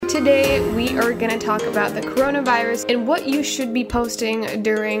today we are going to talk about the coronavirus and what you should be posting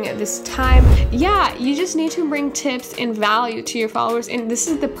during this time. Yeah, you just need to bring tips and value to your followers, and this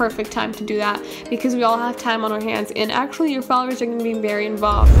is the perfect time to do that because we all have time on our hands, and actually your followers are going to be very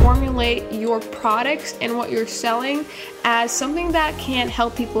involved. Formulate your products and what you're selling as something that can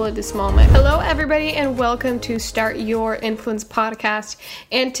help people at this moment. Hello everybody, and welcome to Start Your Influence podcast.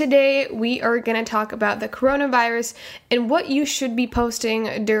 And today we are going to talk about the coronavirus and what you should be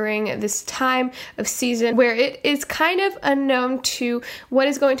posting during this time of season where it is kind of unknown to what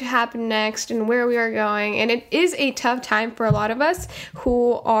is going to happen next and where we are going. And it is a tough time for a lot of us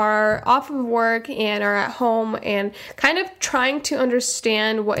who are off of work and are at home and kind of trying to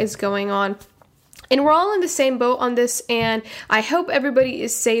understand what is going on. And we're all in the same boat on this, and I hope everybody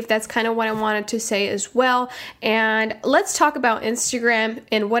is safe. That's kind of what I wanted to say as well. And let's talk about Instagram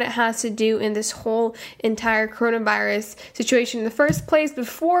and what it has to do in this whole entire coronavirus situation. In the first place,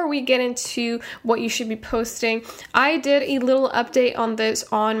 before we get into what you should be posting, I did a little update on this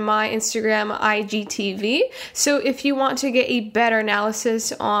on my Instagram IGTV. So if you want to get a better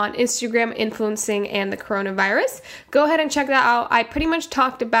analysis on Instagram influencing and the coronavirus, go ahead and check that out. I pretty much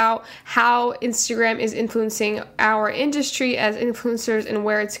talked about how Instagram is influencing our industry as influencers and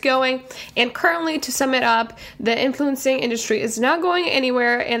where it's going. And currently, to sum it up, the influencing industry is not going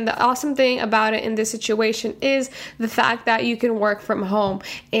anywhere. And the awesome thing about it in this situation is the fact that you can work from home.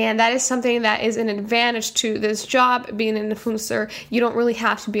 And that is something that is an advantage to this job, being an influencer. You don't really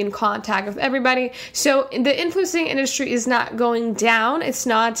have to be in contact with everybody. So the influencing industry is not going down. It's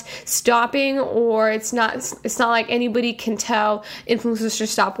not stopping, or it's not like anybody can tell influencers to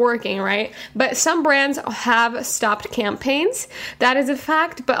stop working, right? But some brands have stopped campaigns. That is a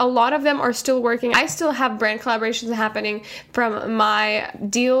fact, but a lot of them are still working. I still have brand collaborations happening from my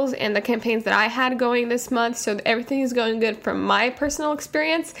deals and the campaigns that I had going this month, so everything is going good from my personal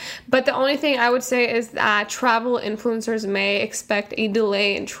experience. But the only thing I would say is that travel influencers may expect a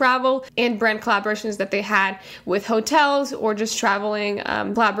delay in travel and brand collaborations that they had with hotels or just traveling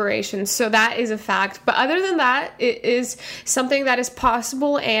collaborations. So that is a fact. But other than that, it is something that is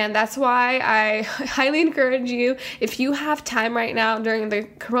possible, and that's why I highly encourage you, if you have time right now during the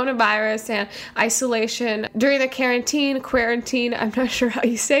coronavirus and isolation, during the quarantine, I'm not sure how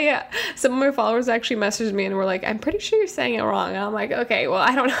you say it. Some of my followers actually messaged me and were like, I'm pretty sure you're saying it wrong. And I'm like, okay, well,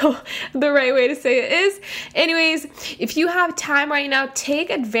 I don't know the right way to say it is. Anyways, if you have time right now, take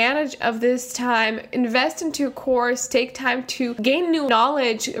advantage of this time, invest into a course, take time to gain new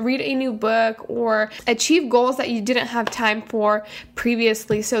knowledge, read a new book, or achieve goals that you didn't have time for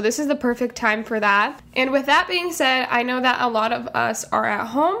previously. So this is the perfect time for that. And with that being said, I know that a lot of us are at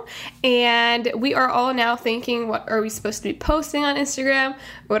home and we are all now thinking, what are we supposed to be posting on Instagram?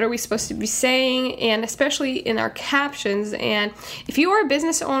 What are we supposed to be saying? And especially in our captions. And if you are a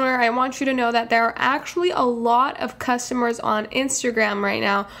business owner, I want you to know that there are actually a lot of customers on Instagram right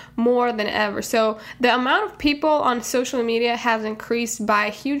now, more than ever. So the amount of people on social media has increased by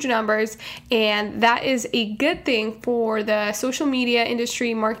huge numbers, and that is a good thing for the social media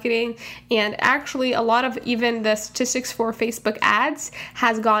industry, marketing, and actually a lot of even the statistics for Facebook ads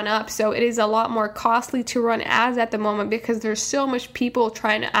has gone up. So it is a lot more costly to run ads at the moment because there's so much people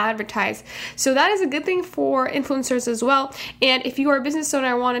trying to advertise. So that is a good thing for influencers as well. And if you are a business owner,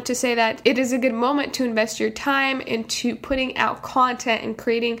 I wanted to say that it is a good moment to invest your time into putting out content and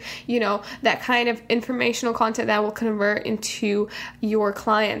creating, that kind of informational content that will convert into your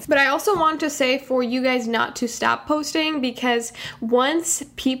clients. But I also want to say for you guys not to stop posting, because once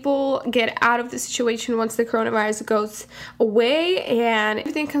people get out of the situation, once the coronavirus goes away and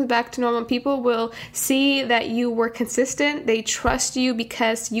everything comes back to normal, people will see that you were consistent. They trust you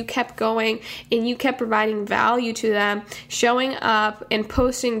because you kept going and you kept providing value to them, showing up and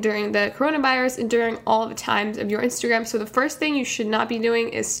posting during the coronavirus and during all the times of your Instagram. So the first thing you should not be doing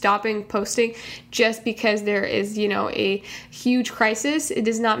is stopping posting just because there is, a huge crisis. It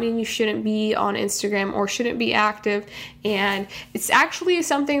does not mean you shouldn't be on Instagram or shouldn't be active. And it's actually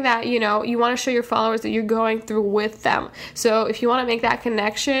something that, you want to show your followers that you're going through with them. So if you want to make that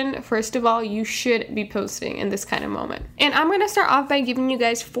connection, first of all, you should be posting in this kind of moment. And I'm going to start off by giving you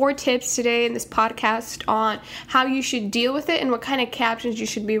guys 4 tips today in this podcast on how you should deal with it and what kind of captions you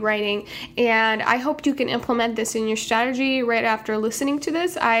should be writing. And I hope you can implement this in your strategy right after listening to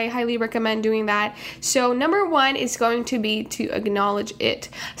this. I highly recommend doing that. So number 1 is going to be to acknowledge it.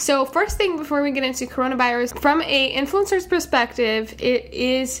 So first thing before we get into coronavirus, from a influencer's perspective, it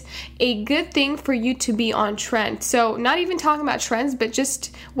is a good thing for you to be on trend. So not even talking about trends, but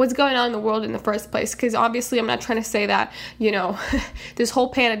just what's going on in the world in the first place. Because obviously I'm not trying to say that, this whole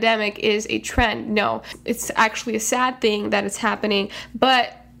pandemic is a trend. No, it's actually a sad thing that it's happening.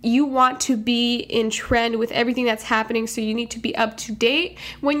 But you want to be in trend with everything that's happening, so you need to be up to date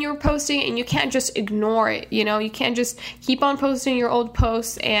when you're posting, and you can't just ignore it. You can't just keep on posting your old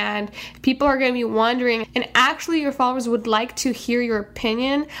posts, and people are going to be wondering, and actually your followers would like to hear your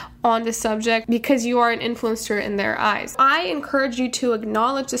opinion on the subject because you are an influencer in their eyes. I encourage you to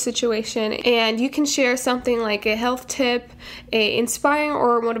acknowledge the situation, and you can share something like a health tip, a inspiring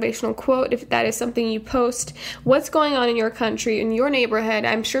or motivational quote if that is something you post. What's going on in your country, in your neighborhood?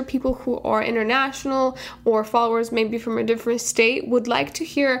 I'm sure people who are international or followers maybe from a different state would like to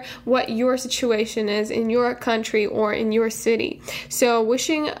hear what your situation is in your country or in your city. So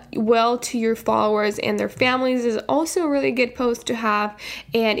wishing well to your followers and their families is also a really good post to have.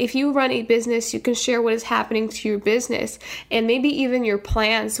 And if you run a business, you can share what is happening to your business and maybe even your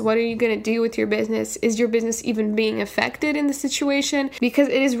plans. What are you going to do with your business? Is your business even being affected in the situation? Because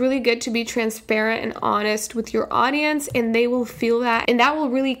it is really good to be transparent and honest with your audience, and they will feel that, and that will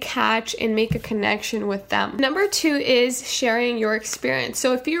really catch and make a connection with them. Number 2 is sharing your experience.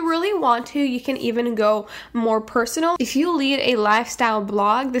 So if you really want to, you can even go more personal. If you lead a lifestyle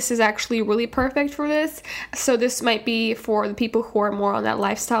blog, this is actually really perfect for this. So this might be for the people who are more on that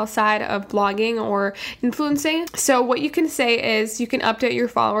lifestyle side of blogging or influencing. So what you can say is you can update your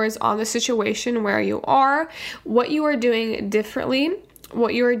followers on the situation where you are, what you are doing differently,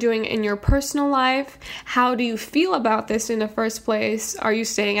 what you are doing in your personal life. How do you feel about this in the first place? Are you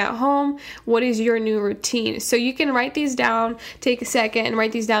staying at home? What is your new routine? So you can write these down, take a second and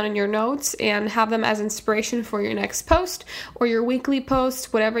write these down in your notes and have them as inspiration for your next post or your weekly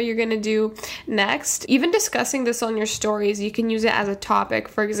post, whatever you're going to do next. Even discussing this on your stories, you can use it as a topic.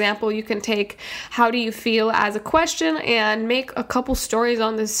 For example, you can take how do you feel as a question and make a couple stories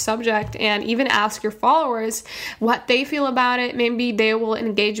on this subject, and even ask your followers what they feel about it. Maybe they will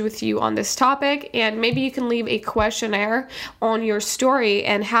engage with you on this topic, and maybe you can leave a questionnaire on your story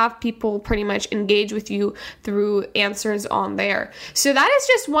and have people pretty much engage with you through answers on there. So that is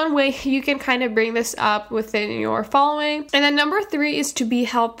just one way you can kind of bring this up within your following. And then number 3 is to be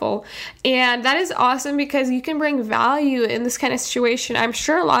helpful, and that is awesome because you can bring value in this kind of situation. I'm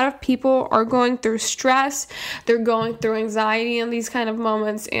sure a lot of people are going through stress, they're going through anxiety in these kind of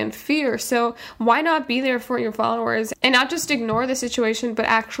moments and fear. So why not be there for your followers and not just ignore the situation, but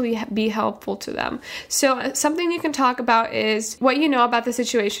actually be helpful to them. So something you can talk about is what you know about the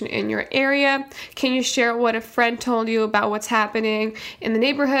situation in your area. Can you share what a friend told you about what's happening in the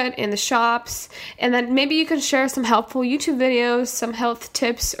neighborhood, in the shops? And then maybe you can share some helpful YouTube videos, some health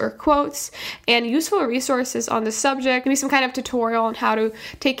tips or quotes, and useful resources on the subject. Maybe some kind of tutorial on how to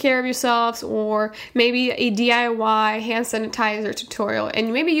take care of yourselves, or maybe a DIY hand sanitizer tutorial.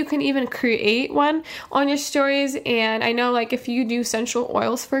 And maybe you can even create one on your stories. And I know, like, if you do essential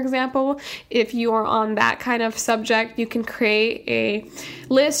oils, for example, if you are on that kind of subject, you can create a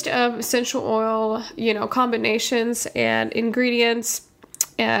list of essential oil, combinations and ingredients,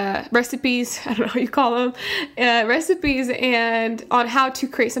 recipes, I don't know how you call them, recipes, and on how to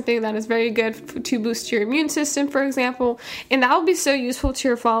create something that is very good to boost your immune system, for example. And that will be so useful to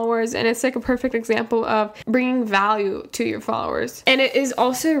your followers, and it's like a perfect example of bringing value to your followers. And it is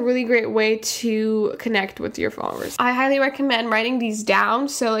also a really great way to connect with your followers. I highly recommend writing these down.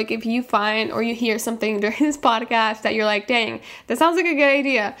 So like if you find or you hear something during this podcast that you're like, dang, that sounds like a good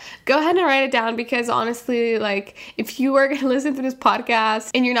idea, go ahead and write it down, because honestly, like if you are going to listen to this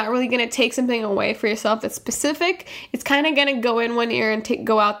podcast and you're not really going to take something away for yourself that's specific, it's kind of going to go in one ear and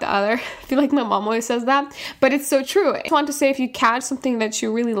go out the other. I feel like my mom always says that, but it's so true. I just want to say, if you catch something that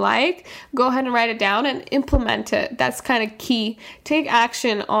you really like, go ahead and write it down and implement it. That's kind of key. Take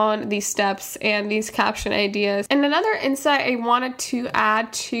action on these steps and these caption ideas. And another insight I wanted to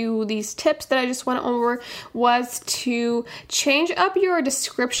add to these tips that I just went over was to change up your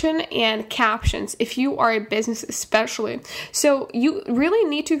description and captions if you are a business especially. So you really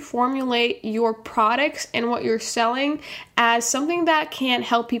need to formulate your products and what you're selling as something that can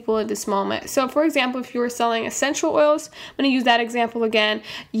help people at this moment. So for example, if you are selling essential oils, I'm going to use that example again.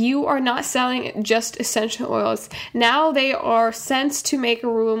 You are not selling just essential oils. Now they are scents to make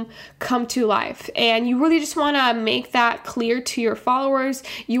a room come to life. And you really just want to make that clear to your followers.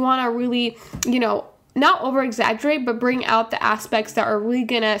 You want to really, not over exaggerate, but bring out the aspects that are really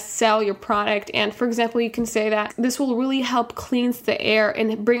gonna sell your product. And for example, you can say that this will really help cleanse the air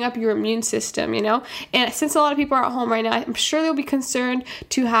and bring up your immune system, And since a lot of people are at home right now, I'm sure they'll be concerned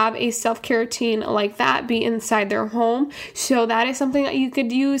to have a self-care routine like that be inside their home. So that is something that you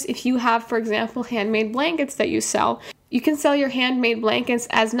could use if you have, for example, handmade blankets that you sell. You can sell your handmade blankets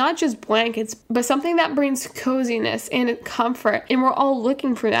as not just blankets, but something that brings coziness and comfort. And we're all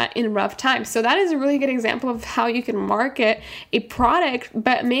looking for that in rough times. So that is a really good example of how you can market a product,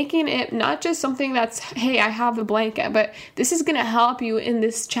 but making it not just something that's, hey, I have a blanket, but this is going to help you in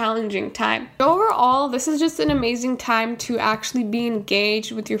this challenging time. Overall, this is just an amazing time to actually be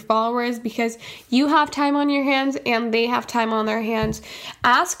engaged with your followers because you have time on your hands and they have time on their hands.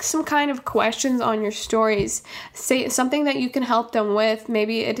 Ask some kind of questions on your stories. Say something that you can help them with.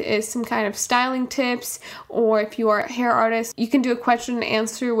 Maybe it is some kind of styling tips, or if you are a hair artist, you can do a question and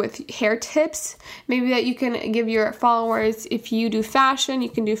answer with hair tips. Maybe that you can give your followers. If you do fashion, you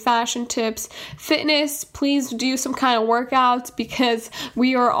can do fashion tips. Fitness, please do some kind of workouts because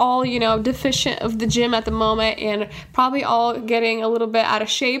we are all, deficient of the gym at the moment and probably all getting a little bit out of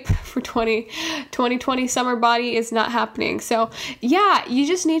shape for 2020 summer body is not happening. So yeah, you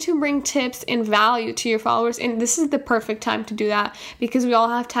just need to bring tips and value to your followers, and this is the perfect time to do that because we all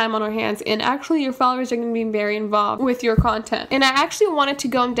have time on our hands, and actually your followers are going to be very involved with your content. And I actually wanted to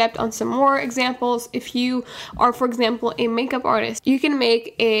go in depth on some more examples. If you are, for example, a makeup artist, you can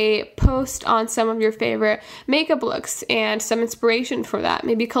make a post on some of your favorite makeup looks and some inspiration for that.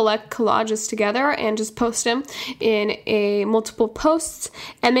 Maybe collect collages together and just post them in a multiple posts,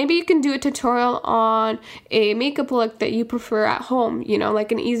 and maybe you can do a tutorial on a makeup look that you prefer at home,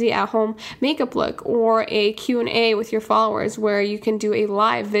 like an easy at home makeup look, or a Q&A with your followers where you can do a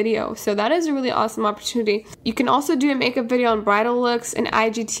live video. So that is a really awesome opportunity. You can also do a makeup video on bridal looks and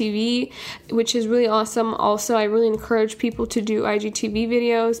IGTV, which is really awesome. Also, I really encourage people to do IGTV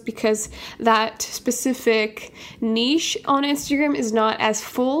videos because that specific niche on Instagram is not as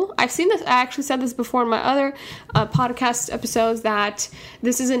full. I've seen this, I actually said this before in my other podcast episodes, that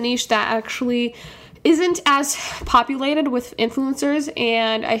this is a niche that actually isn't as populated with influencers,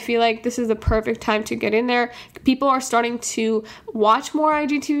 and I feel like this is the perfect time to get in there. People are starting to watch more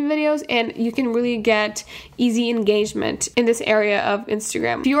IGTV videos, and you can really get easy engagement in this area of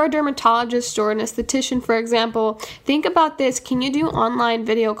Instagram. If you're a dermatologist or an esthetician, for example, think about this. Can you do online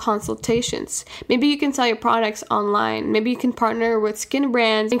video consultations? Maybe you can sell your products online. Maybe you can partner with skin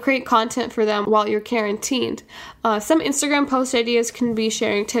brands and create content for them while you're quarantined. Some Instagram post ideas can be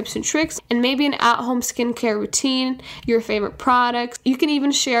sharing tips and tricks, and maybe an at-home skincare routine, your favorite products. You can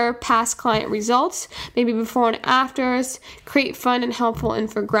even share past client results, maybe before and afters, create fun and helpful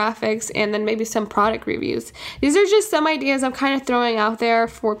infographics, and then maybe some product reviews. These are just some ideas I'm kind of throwing out there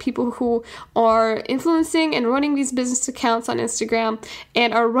for people who are influencing and running these business accounts on Instagram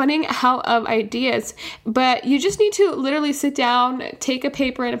and are running out of ideas. But you just need to literally sit down, take a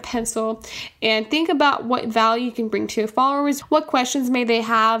paper and a pencil, and think about what value you can bring to your followers, what questions may they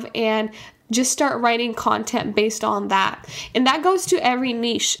have, and just start writing content based on that. And that goes to every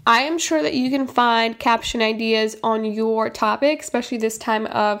niche. I am sure that you can find caption ideas on your topic, especially this time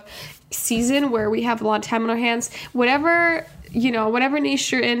of season where we have a lot of time on our hands. Whatever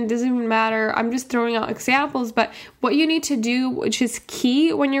niche you're in, doesn't even matter. I'm just throwing out examples, but what you need to do, which is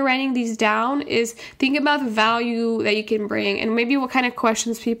key when you're writing these down, is think about the value that you can bring and maybe what kind of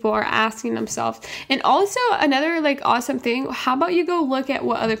questions people are asking themselves. And also another awesome thing, how about you go look at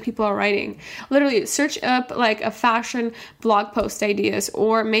what other people are writing? Literally search up a fashion blog post ideas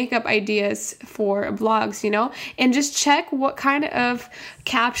or makeup ideas for blogs, and just check what kind of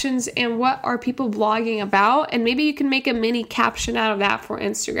captions and what are people blogging about, and maybe you can make a mini caption out of that for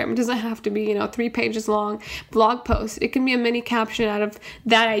Instagram. It doesn't have to be 3 pages long blog post. It can be a mini caption out of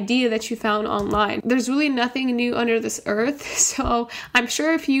that idea that you found online. There's really nothing new under this earth, so I'm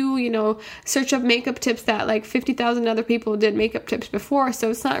sure if you search up makeup tips that 50,000 other people did makeup tips before, so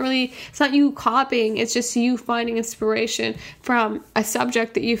it's not you copying, it's just you finding inspiration from a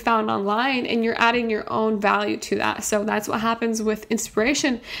subject that you found online and you're adding your own value to that. So that's what happens with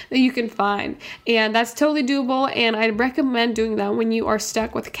inspiration that you can find, and that's totally doable, and I'd recommend doing that when you are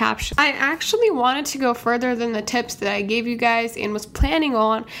stuck with a caption. I actually wanted to go further than the tips that I gave you guys and was planning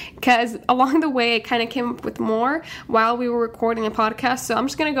on, because along the way I kind of came up with more while we were recording a podcast, so I'm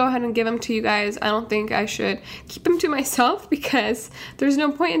just going to go ahead and give them to you guys. I don't think I should keep them to myself because there's no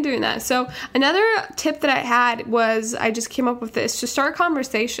point in doing that. So another tip that I had was, I just came up with this, to start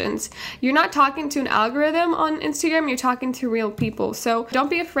conversations. You're not talking to an algorithm on Instagram, you're talking to real people. So don't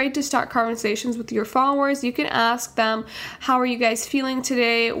be afraid to start conversations with your followers. You can ask them, how are you guys feeling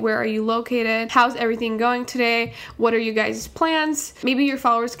today? Where are you located? How's everything going today? What are you guys' plans? Maybe your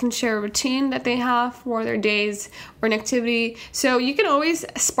followers can share a routine that they have for their days, or an activity. So you can always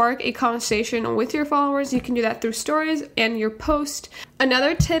spark a conversation with your followers. You can do that through stories and your post.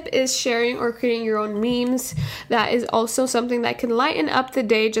 Another tip is sharing or creating your own memes. That is also something that can lighten up the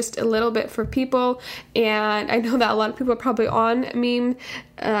day just a little bit for people. And I know that a lot of people are probably on meme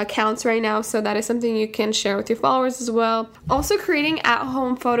accounts right now, so that is something you can share with your followers as well. Also, creating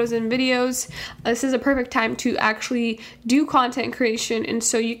at-home photos and videos. This is a perfect time to actually do content creation, and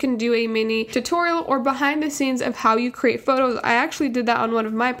so you can do a mini tutorial or behind the scenes of how you create photos. I actually did that on one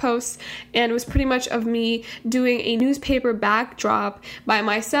of my posts, and it was pretty much of me doing a newspaper backdrop by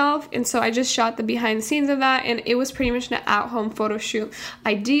myself, and so I just shot the behind the scenes of that, and it was pretty much an at-home photo shoot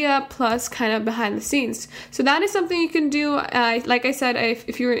idea plus kind of behind the scenes. So that is something you can do. Like I said,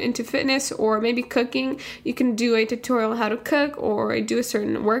 if you're into fitness or maybe cooking, you can do a tutorial on how to cook or do a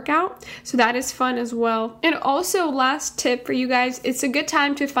certain workout. So that is fun as well. And also, last tip for you guys, it's a good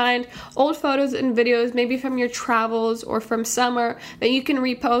time to find old photos and videos, maybe from your travels or from summer, that you can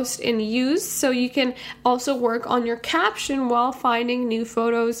repost and use. So you can also work on your caption while finding new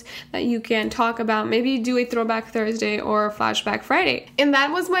photos that you can talk about. Maybe do a throwback Thursday or a flashback Friday. And that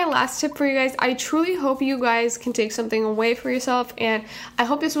was my last tip for you guys. I truly hope you guys can take something away for yourself, and I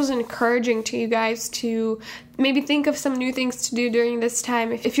hope this was encouraging to you guys to maybe think of some new things to do during this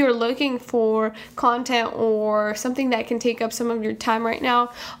time. If you're looking for content or something that can take up some of your time right now.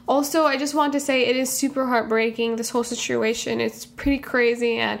 Also, I just want to say it is super heartbreaking, this whole situation. It's pretty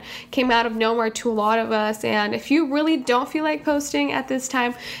crazy and came out of nowhere to a lot of us. And if you really don't feel like posting at this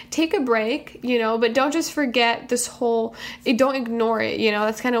time, take a break, but don't just forget this whole, don't ignore it,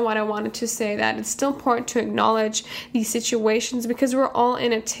 that's kind of what I wanted to say, that it's still important to acknowledge these situations because we're all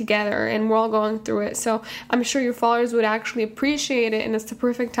in it together and we're all going through it. So I'm sure your followers would actually appreciate it, and it's the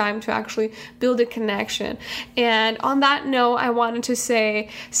perfect time to actually build a connection. And on that note, I wanted to say,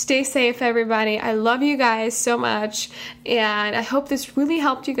 stay safe, everybody. I love you guys so much, and I hope this really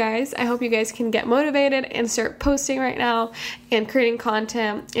helped you guys. I hope you guys can get motivated and start posting right now and creating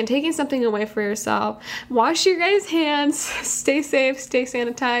content and taking something away for yourself. Wash your guys' hands, stay safe, stay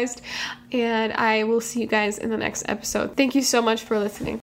sanitized, and I will see you guys in the next episode. Thank you so much for listening.